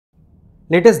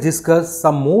Let us discuss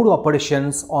some more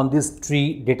operations on this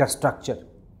tree data structure.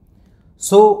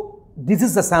 So this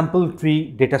is the sample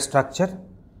tree data structure.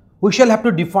 We shall have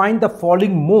to define the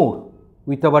following more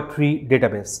with our tree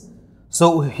database.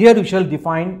 So here we shall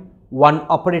define one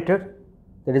operator,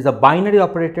 that is a binary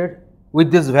operator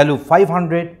with this value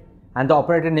 500, and the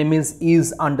operator name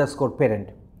is underscore parent.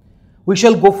 We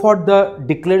shall go for the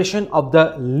declaration of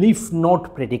the leaf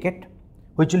node predicate,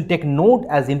 which will take node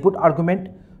as input argument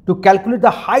to calculate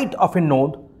the height of a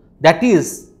node. That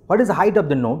is, what is the height of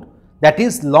the node? That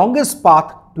is longest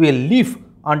path to a leaf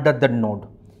under the node.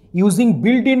 Using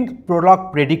built-in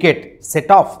Prolog predicate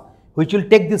setoff, which will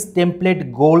take this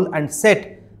template goal and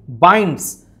set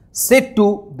binds set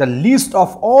to the list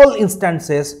of all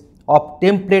instances of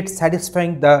template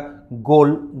satisfying the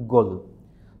goal.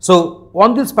 So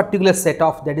on this particular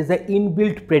setoff, that is the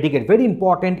inbuilt predicate, very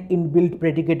important inbuilt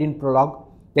predicate in Prolog,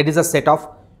 that is a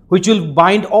setoff which will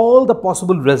bind all the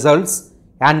possible results,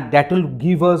 and that will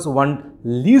give us one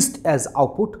list as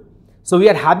output. So we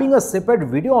are having a separate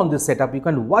video on this setup. You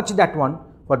can watch that one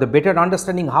for the better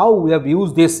understanding how we have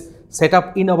used this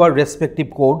setup in our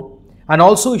respective code. And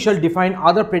also we shall define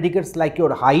other predicates like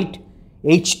your height,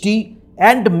 ht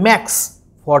and max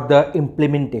for the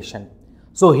implementation.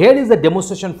 So here is the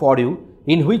demonstration for you,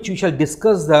 in which we shall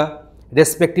discuss the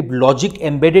respective logic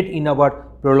embedded in our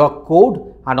Prolog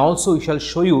code, and also we shall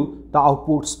show you the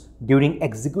outputs during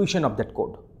execution of that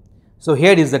code. So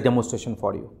here is the demonstration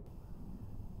for you.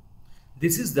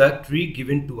 This is the tree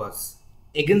given to us.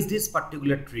 Against this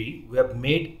particular tree, we have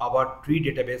made our tree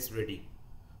database ready.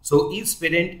 So each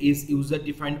parent is user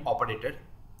defined operator.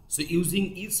 So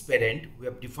using each parent, we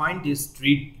have defined this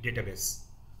tree database.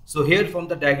 So here from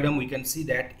the diagram, we can see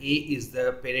that A is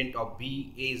the parent of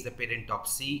B, A is the parent of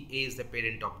C, A is the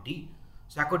parent of D.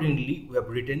 So accordingly, we have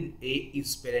written A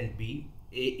is parent B,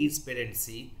 A is parent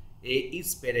C, A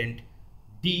is parent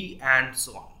D, and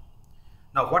so on.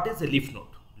 Now what is a leaf node?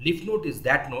 Leaf node is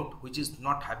that node which is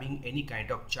not having any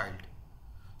kind of child.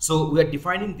 So we are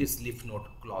defining this leaf node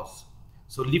clause.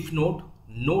 So leaf node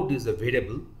is a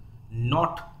variable,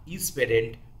 not is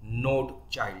parent node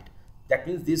child. That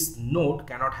means this node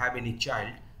cannot have any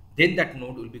child, then that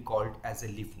node will be called as a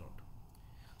leaf node.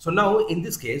 So now in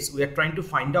this case, we are trying to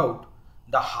find out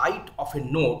the height of a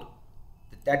node.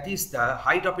 That is, the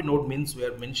height of a node means we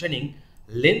are mentioning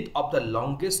length of the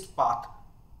longest path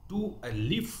to a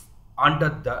leaf under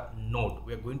the node.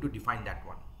 We are going to define that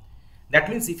one. That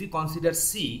means if you consider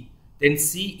C, then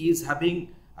C is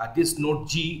having this node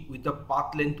G with the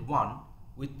path length 1,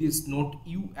 with this node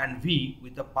U and V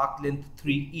with the path length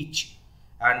 3 each,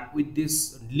 and with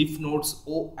this leaf nodes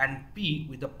O and P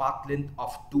with the path length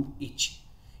of 2 each.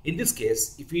 In this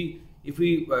case, if we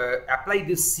apply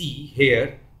this C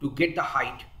here to get the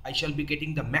height, I shall be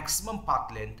getting the maximum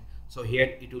path length. So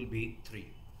here it will be 3.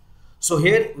 So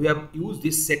here we have used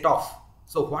this setoff.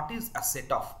 So what is a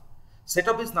setoff?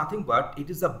 Setoff is nothing but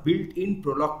it is a built-in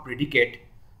Prolog predicate.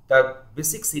 The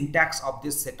basic syntax of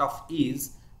this setoff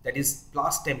is, that is,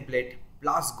 plus template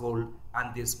plus goal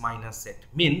and this minus set,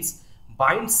 means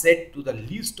bind set to the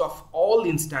list of all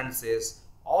instances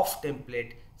of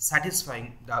template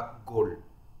satisfying the goal.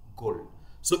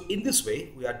 So in this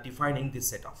way we are defining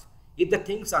this setoff. If the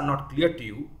things are not clear to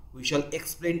you, we shall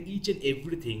explain each and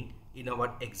everything in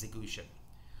our execution.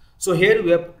 So here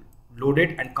we have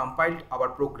loaded and compiled our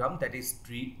program, that is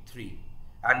tree 3,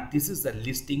 and this is the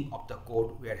listing of the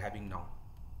code we are having now.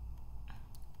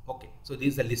 Okay, so this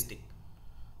is the listing.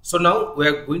 So now we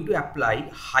are going to apply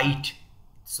height.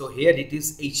 So here it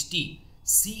is ht,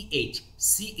 ch,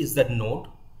 c is the node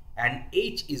and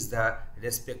h is the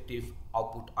respective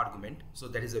output argument. So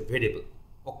that is a variable.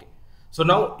 Okay, so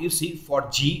now you see for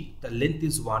G the length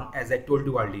is 1, as I told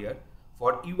you earlier.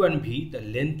 For U and V the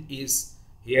length is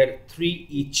here 3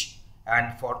 each,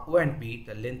 and for O and P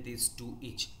the length is 2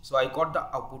 each. So I got the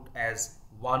output as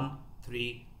 1,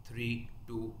 3, 3,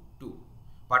 2, 2.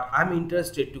 But I'm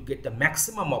interested to get the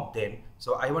maximum of them,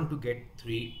 so I want to get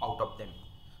 3 out of them.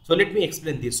 So let me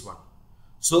explain this one.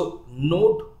 So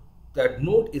the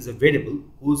node is a variable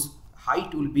whose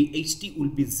height will be ht will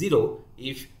be 0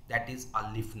 if that is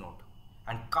a leaf node,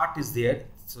 and cut is there.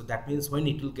 So that means when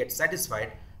it will get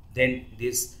satisfied, then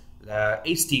this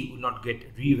ht will not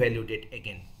get reevaluated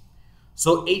again.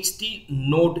 So ht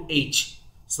node h.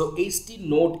 So ht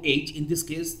node h, in this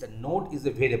case the node is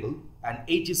a variable and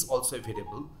h is also a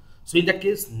variable. So in that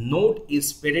case, node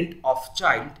is parent of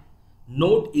child.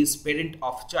 Node is parent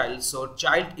of child. So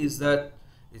child is the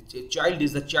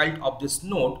child of this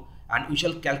node, and we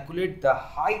shall calculate the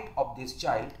height of this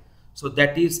child. So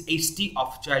that is ht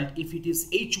of child. If it is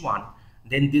h1,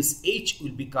 then this h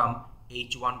will become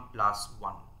h1 plus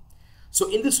 1. So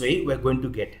in this way we are going to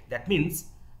get, that means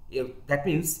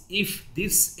if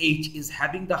this h is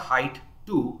having the height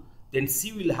 2, then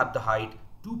c will have the height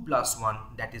 2 plus 1,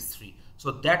 that is 3.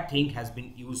 So that thing has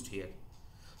been used here.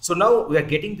 So now we are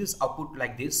getting this output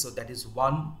like this. So that is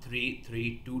 1 3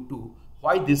 3 2 2.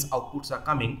 Why these outputs are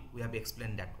coming, we have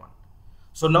explained that one.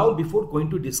 So now before going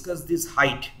to discuss this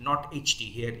height, not ht,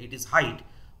 here it is height,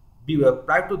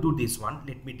 prior to do this one,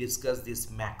 let me discuss this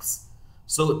max.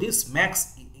 So this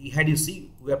max, here you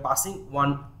see we are passing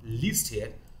one list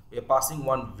here, we are passing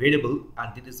one variable,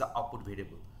 and this is the output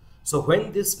variable. So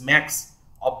when this max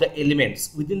of the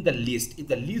elements within the list, if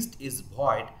the list is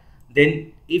void,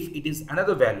 then if it is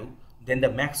another value, then the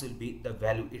max will be the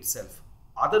value itself.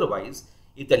 Otherwise,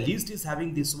 if the list is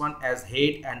having this one as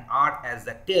head and r as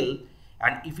the tail,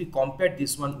 and if we compare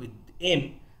this one with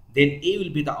m, then a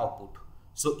will be the output.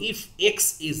 So if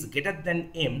x is greater than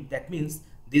m, that means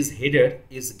this header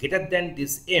is greater than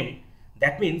this m,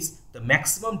 that means the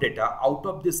maximum data out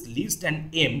of this list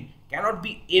and m cannot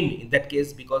be m in that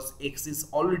case, because x is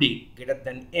already greater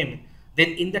than m. Then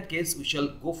in that case we shall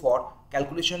go for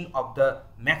calculation of the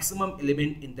maximum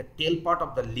element in the tail part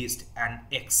of the list and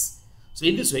x. So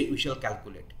in this way we shall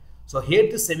calculate. So here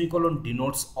the semicolon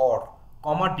denotes or,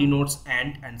 comma denotes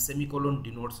and semicolon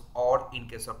denotes or in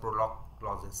case of Prolog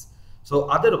clauses. So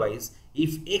otherwise,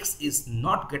 if x is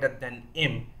not greater than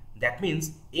m, that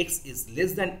means x is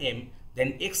less than m,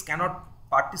 then x cannot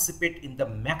participate in the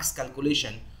max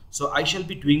calculation. So I shall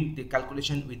be doing the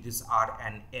calculation with this r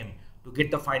and m to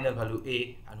get the final value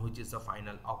a, and which is the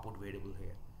final output variable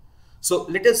here. So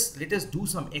let us do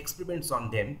some experiments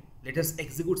on them. Let us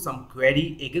execute some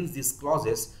query against these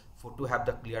clauses to have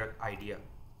the clear idea.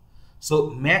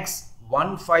 So max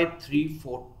 1 5 3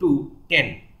 4 2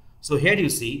 10. So here you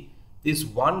see this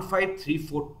 1 5 3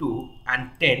 4 2 and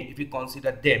 10, if you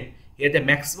consider them, here the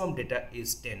maximum data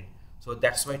is 10. So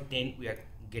that's why 10 we are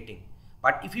getting.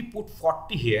 But if we put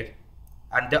 40 here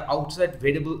and the outside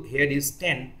variable here is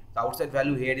 10, the outside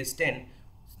value here is 10,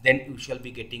 then you shall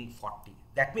be getting 40.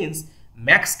 That means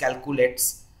max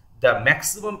calculates the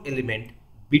maximum element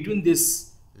between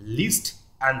this list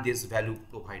and this value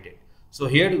provided. So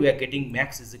here we are getting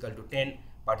max is equal to 10,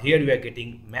 but here we are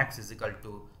getting max is equal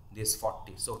to this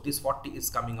 40. So this 40 is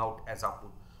coming out as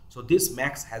output. So this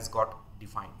max has got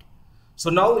defined. So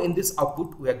now in this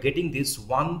output we are getting this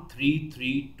 1 3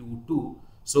 3 2 2.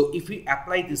 So if we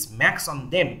apply this max on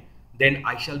them, then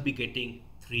I shall be getting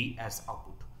 3 as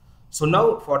output. So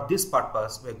now for this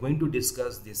purpose we are going to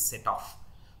discuss this setup.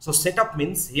 So setup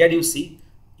means, here you see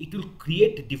it will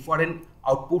create different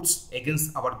outputs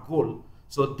against our goal.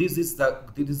 So this is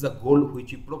the goal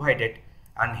which we provided,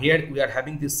 and here we are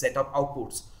having this set of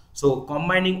outputs. So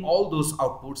combining all those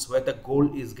outputs where the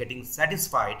goal is getting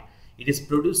satisfied, it is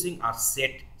producing a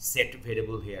set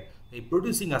variable here. We are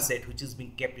producing a set which is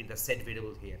being kept in the set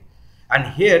variable here, and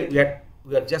here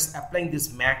we are just applying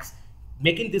this max,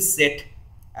 making this set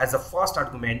as the first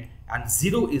argument, and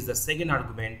 0 is the second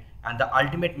argument, and the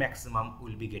ultimate maximum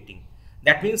will be getting.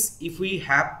 That means if we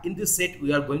have in this set,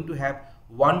 we are going to have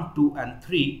 1 2 and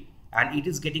 3, and it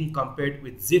is getting compared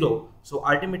with 0. So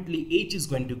ultimately h is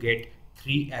going to get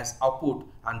 3 as output,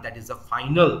 and that is the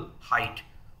final height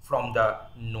from the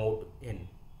node n.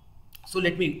 So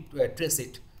let me trace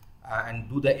it and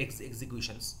do the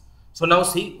executions. So now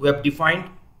see, we have defined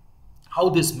how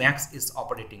this max is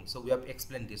operating. So we have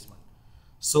explained this one.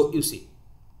 So you see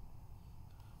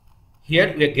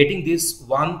here we are getting this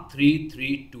 1 3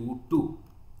 3 2 2.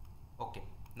 Okay,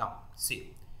 now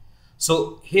see,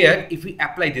 so here if we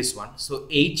apply this one, so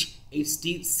h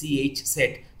ht ch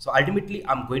set, so ultimately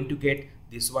I'm going to get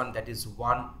this one, that is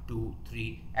 1 2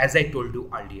 3, as I told you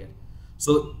earlier.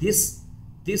 So this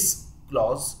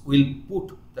clause will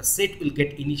put the set will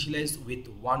get initialized with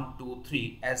 1 2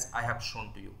 3 as I have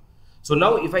shown to you. So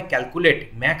now if I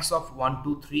calculate max of 1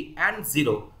 2 3 and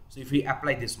 0, so if we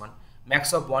apply this one,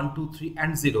 max of 1 2 3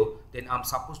 and 0, then I'm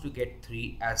supposed to get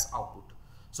 3 as output.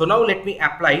 So now let me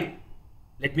write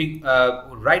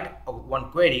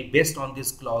one query based on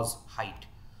this clause height.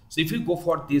 So if you go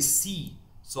for this C,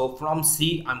 so from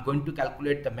C I'm going to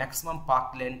calculate the maximum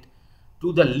path length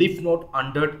to the leaf node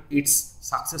under its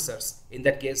successors. In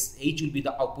that case h will be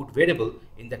the output variable.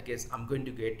 In that case I'm going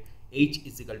to get h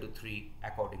is equal to 3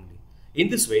 accordingly. In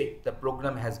this way the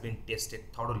program has been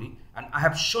tested thoroughly, and I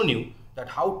have shown you that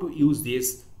how to use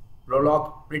this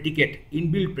Prolog predicate,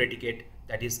 inbuilt predicate,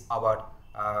 that is our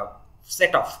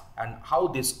set of, and how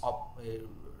this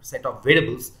set of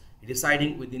variables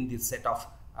residing within this set of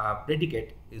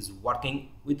predicate is working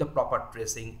with the proper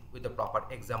tracing, with the proper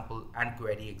example and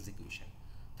query execution.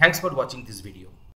 Thanks for watching this video.